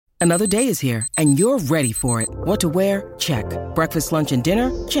Another day is here, and you're ready for it. What to wear? Check. Breakfast, lunch, and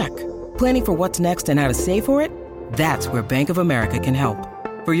dinner? Check. Planning for what's next and how to save for it? That's where Bank of America can help.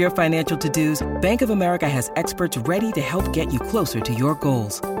 For your financial to-dos, Bank of America has experts ready to help get you closer to your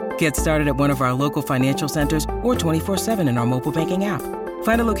goals. Get started at one of our local financial centers or 24/7 in our mobile banking app.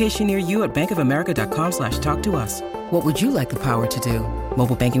 Find a location near you at bankofamerica.com/talktous. What would you like the power to do?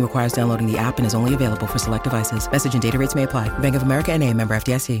 Mobile banking requires downloading the app and is only available for select devices. Message and data rates may apply. Bank of America N.A., member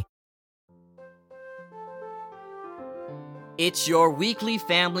FDIC. It's your weekly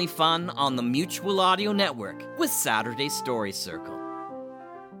family fun on the Mutual Audio Network with Saturday Story Circle.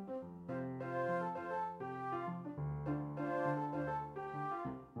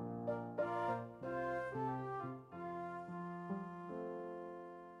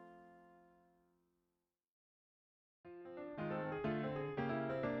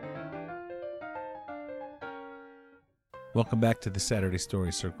 Welcome back to the Saturday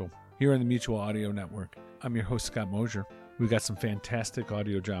Story Circle, here on the Mutual Audio Network. I'm your host, Scott Mosier. We've got some fantastic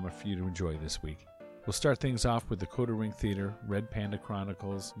audio drama for you to enjoy this week. We'll start things off with the Coda Ring Theater, Red Panda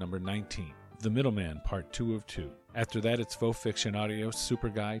Chronicles, number 19, The Middleman, Part 2 of 2. After that, it's faux fiction audio, Super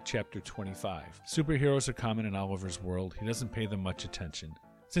Guy, Chapter 25. Superheroes are common in Oliver's world. He doesn't pay them much attention,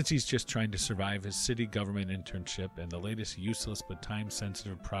 since he's just trying to survive his city government internship and the latest useless but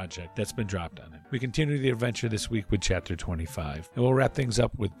time-sensitive project that's been dropped on him. We continue the adventure this week with Chapter 25, and we'll wrap things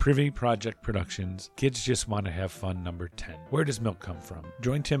up with Privy Project Productions' Kids Just Want to Have Fun, number 10. Where does milk come from?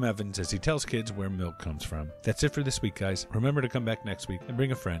 Join Tim Evans as he tells kids where milk comes from. That's it for this week, guys. Remember to come back next week and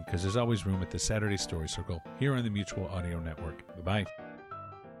bring a friend, because there's always room at the Saturday Story Circle here on the Mutual Audio Network. Goodbye.